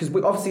 Because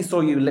we obviously saw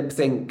you lip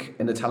sync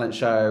in the talent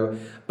show,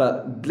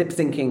 but lip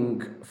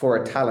syncing for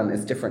a talent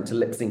is different to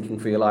lip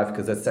syncing for your life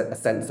because there's a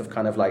sense of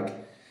kind of like,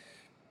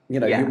 you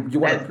know, you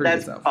want to prove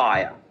yourself. There's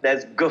fire,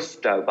 there's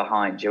gusto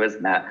behind you,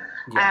 isn't there?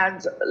 Yeah.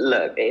 And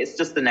look, it's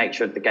just the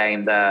nature of the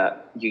game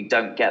that you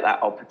don't get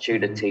that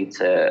opportunity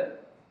to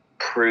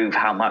prove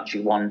how much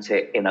you want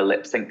it in a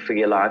lip sync for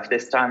your life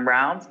this time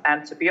round.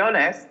 And to be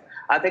honest,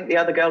 I think the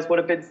other girls would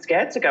have been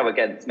scared to go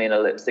against me in a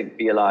lip sync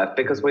for your life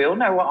because we all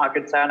know what I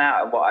can turn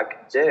out and what I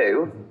can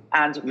do.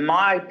 And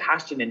my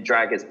passion in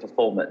drag is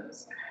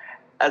performance.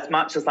 As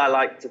much as I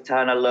like to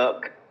turn a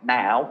look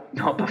now,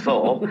 not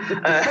before,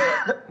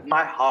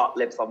 my heart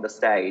lives on the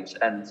stage.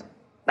 And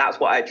that's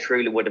what I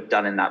truly would have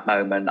done in that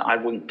moment. I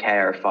wouldn't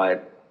care if I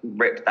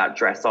ripped that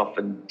dress off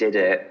and did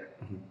it.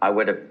 I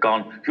would have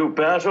gone, you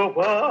better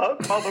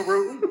work, Mother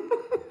Room.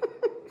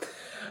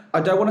 I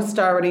don't want to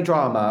stir any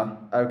drama,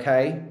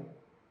 okay?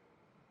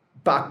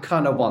 But I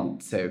kind of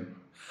want to.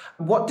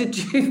 What did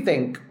you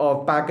think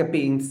of Bagger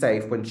being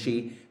safe when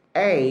she,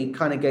 A,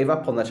 kind of gave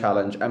up on the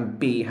challenge, and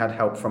B, had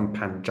help from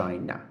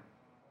Pangina?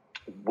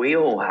 We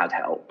all had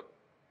help.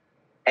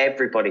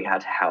 Everybody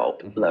had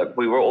help. Look,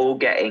 we were all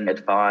getting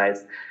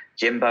advice.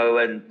 Jimbo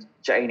and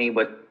Janie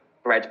would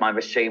thread my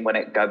machine when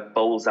it go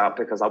balls up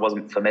because I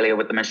wasn't familiar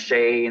with the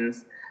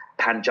machines.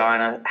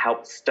 Pangina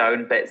helped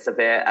stone bits of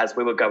it as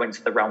we were going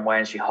to the runway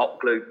and she hot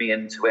glued me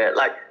into it.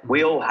 Like,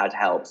 we all had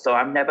help. So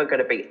I'm never going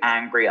to be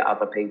angry at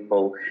other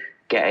people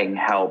getting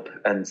help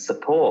and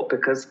support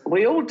because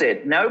we all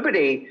did.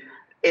 Nobody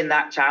in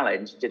that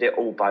challenge did it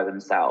all by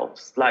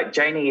themselves. Like,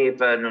 Janie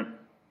even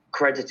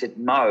credited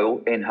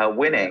Mo in her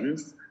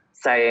winnings,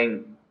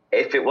 saying,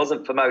 if it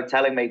wasn't for Mo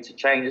telling me to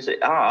change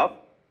it up,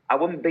 I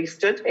wouldn't be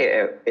stood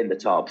here in the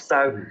top.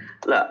 So,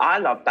 look, I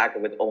love Bagger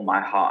with all my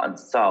heart and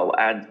soul.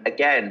 And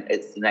again,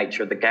 it's the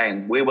nature of the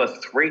game. We were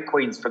 3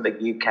 queens from the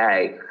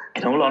UK.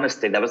 In all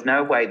honesty, there was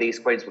no way these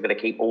queens were going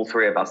to keep all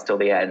 3 of us till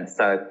the end.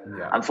 So,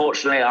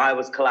 unfortunately, I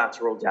was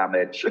collateral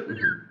damage.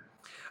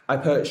 I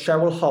put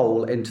Cheryl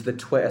Hole into the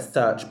Twitter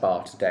search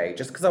bar today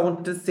just because I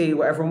wanted to see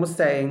what everyone was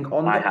saying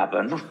on I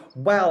haven't.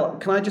 Well,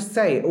 can I just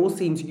say, it all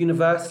seems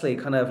universally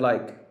kind of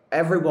like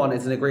everyone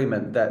is in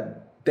agreement that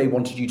they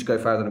wanted you to go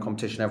further in the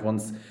competition.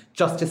 Everyone's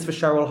justice for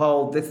Cheryl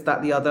Hole, this,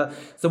 that, the other.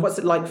 So what's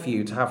it like for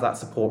you to have that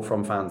support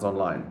from fans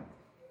online?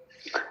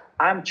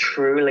 I'm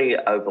truly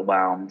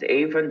overwhelmed.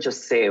 Even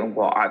just seeing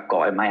what I've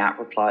got in my app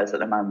replies at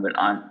the moment,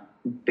 I'm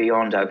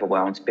beyond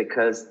overwhelmed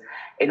because,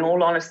 in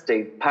all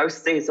honesty,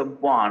 post-season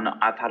 1,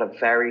 I've had a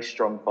very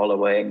strong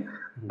following.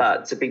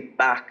 But to be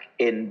back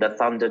in the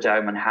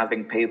Thunderdome and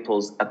having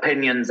people's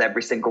opinions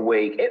every single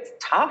week, it's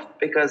tough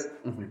because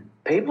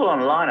people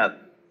online are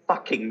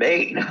fucking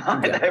mean.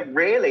 They're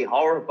really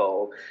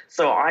horrible.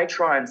 So I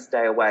try and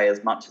stay away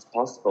as much as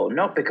possible,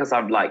 not because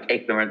I'm like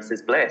ignorance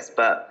is bliss,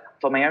 but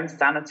for my own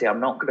sanity.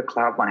 I'm not going to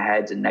cloud my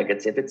head in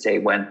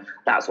negativity when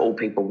that's all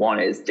people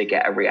want is to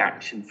get a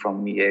reaction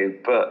from you.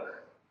 But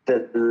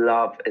the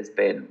love has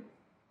been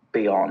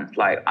beyond.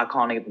 Like, I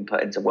can't even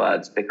put into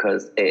words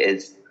because it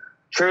is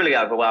truly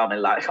overwhelming.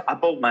 Like, I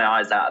bawled my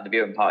eyes out at the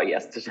viewing party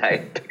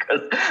yesterday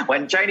because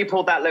when Janie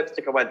pulled that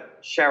lipstick and went,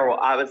 Cheryl,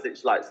 I was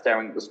literally like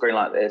staring at the screen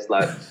like this,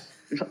 like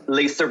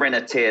Lisa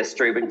Rinna tears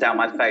streaming down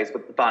my face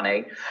with the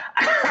bunny.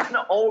 And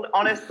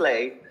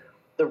honestly,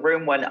 the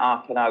room went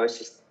up and I was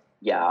just,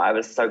 I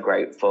was so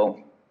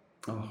grateful.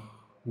 Oh,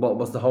 what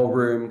was the whole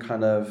room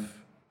kind of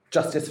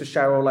justice for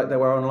Cheryl like they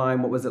were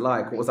online? What was it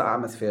like? What was that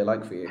atmosphere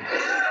like for you?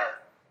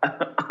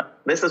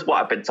 This is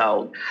what I've been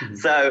told.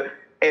 So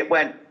it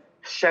went,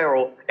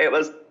 Cheryl, it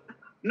was,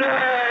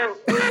 no!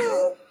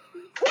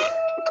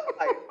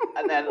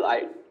 And then,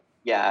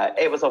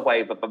 it was a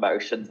wave of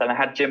emotions. And I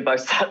had Jimbo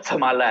sat to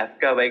my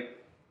left going,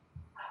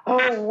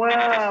 oh,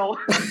 wow.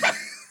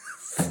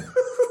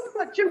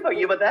 you know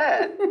you were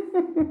there.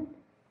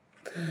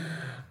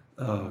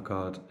 Oh,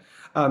 God.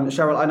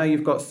 Cheryl, I know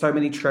you've got so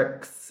many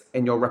tricks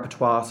in your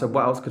repertoire, so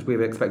what else could we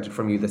have expected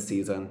from you this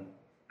season?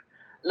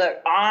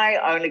 Look, I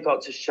only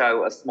got to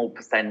show a small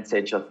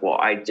percentage of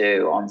what I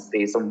do on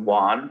season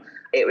 1.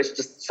 It was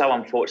just so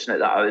unfortunate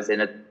that I was in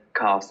a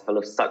cast full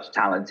of such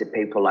talented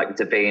people like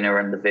Davina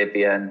and the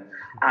Vivian.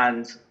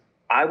 And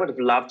I would have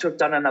loved to have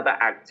done another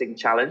acting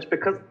challenge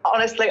because,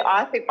 honestly,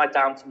 I think my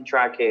Downton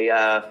Draggy,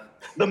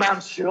 the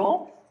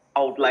mansion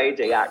old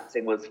lady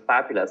acting was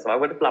fabulous. So I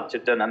would have loved to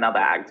have done another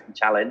acting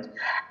challenge.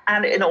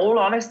 And in all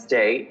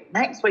honesty,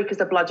 next week is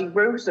a bloody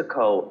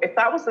musical. If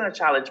that wasn't a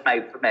challenge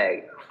made for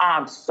me,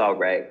 I'm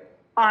sorry.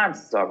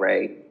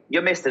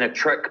 You're missing a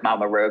trick,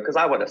 Mama Ru, because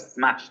I would have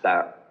smashed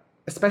that.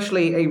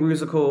 Especially a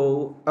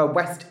musical, a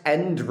West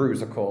End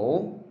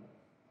musical.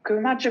 Can you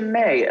imagine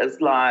me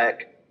as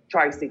like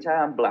Tracy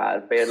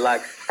Turnblad being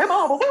like, hey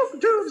Mama, welcome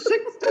to the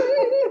 60s.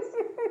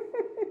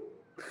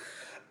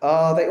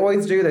 Oh, they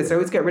always do this. They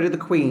always get rid of the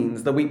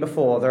queens the week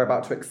before they're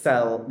about to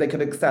excel. They could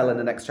excel in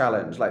the next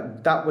challenge.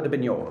 Like, that would have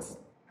been yours.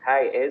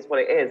 Hey, it is what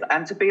it is.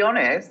 And to be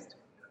honest,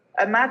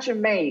 imagine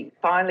me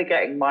finally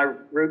getting my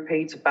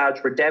Repeater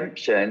badge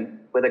redemption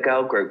with a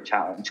girl group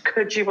challenge.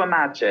 Could you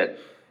imagine?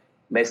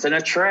 Missing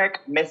a trick.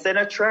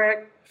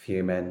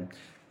 Fuming.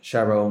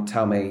 Cheryl,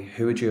 tell me,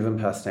 who would you have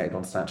impersonated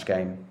on Snatch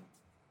Game?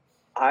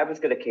 I was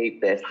going to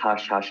keep this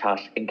hush, hush,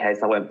 hush in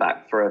case I went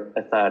back for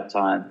a third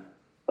time.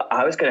 But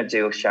I was going to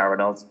do Sharon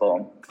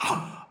Osbourne.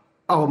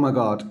 Oh my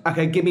God.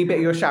 Okay, give me a bit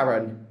of your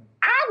Sharon.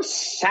 I'm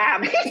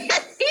Sam. It's a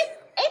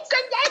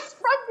yes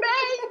from me.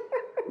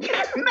 You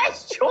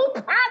messed your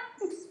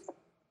pants.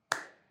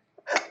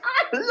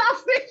 I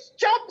love this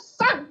job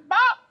so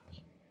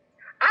much.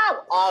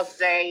 Oh,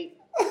 Ozzy.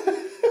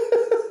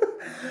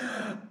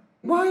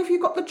 Why have you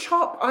got the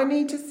chop? I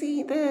need to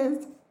see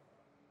this.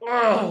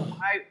 Oh.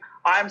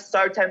 I'm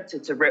so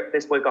tempted to rip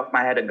this wig off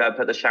my head and go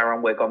put the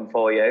Sharon wig on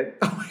for you.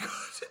 Oh my God.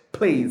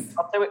 Please.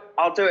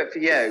 I'll do it for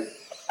you.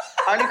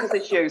 Only because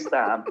it's you,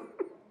 Sam.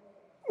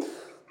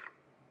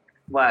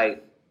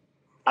 Wait.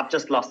 I've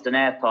just lost an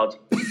AirPod.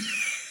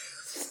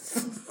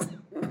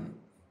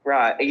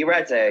 Right, are you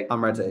ready?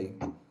 I'm ready.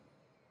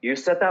 You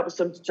said that with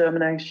some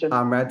determination.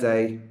 I'm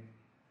ready.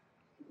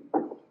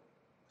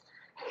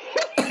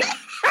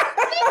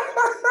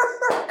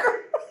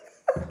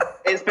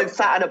 It's been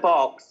sat in a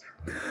box.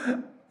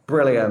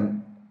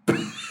 Brilliant.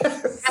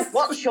 And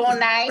what's your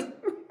name?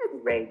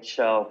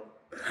 Rachel.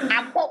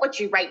 And what would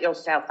you rate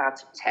yourself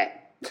out of 10?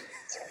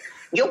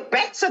 You're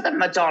better than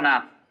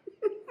Madonna.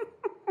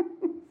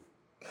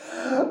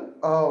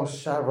 Oh,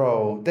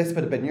 Cheryl, this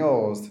would have been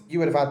yours. You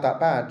would have had that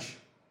badge.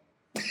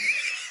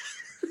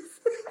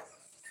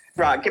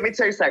 Right, give me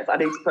 2 seconds. I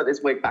need to put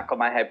this wig back on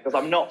my head because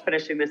I'm not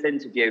finishing this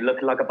interview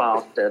looking like a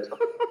bastard.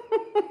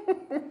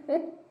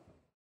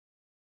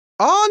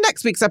 On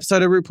next week's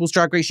episode of RuPaul's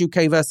Drag Race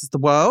UK versus the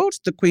World,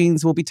 the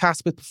queens will be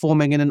tasked with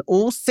performing in an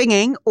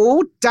all-singing,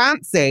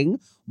 all-dancing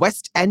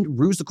West End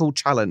Rusical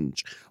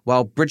challenge,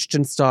 while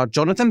Bridgerton star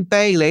Jonathan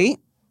Bailey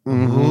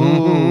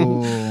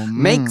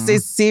makes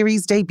his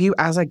series debut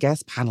as a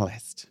guest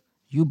panellist.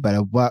 You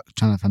better work,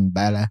 Jonathan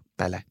Bailey.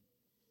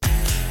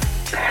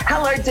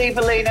 Hello,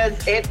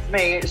 Divalinas. It's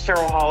me,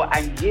 Cheryl Hall,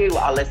 and you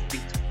are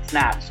listening to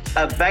Snatched,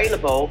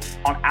 available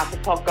on Apple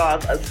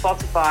Podcasts and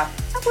Spotify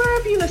and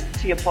wherever you listen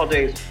to your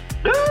poddies.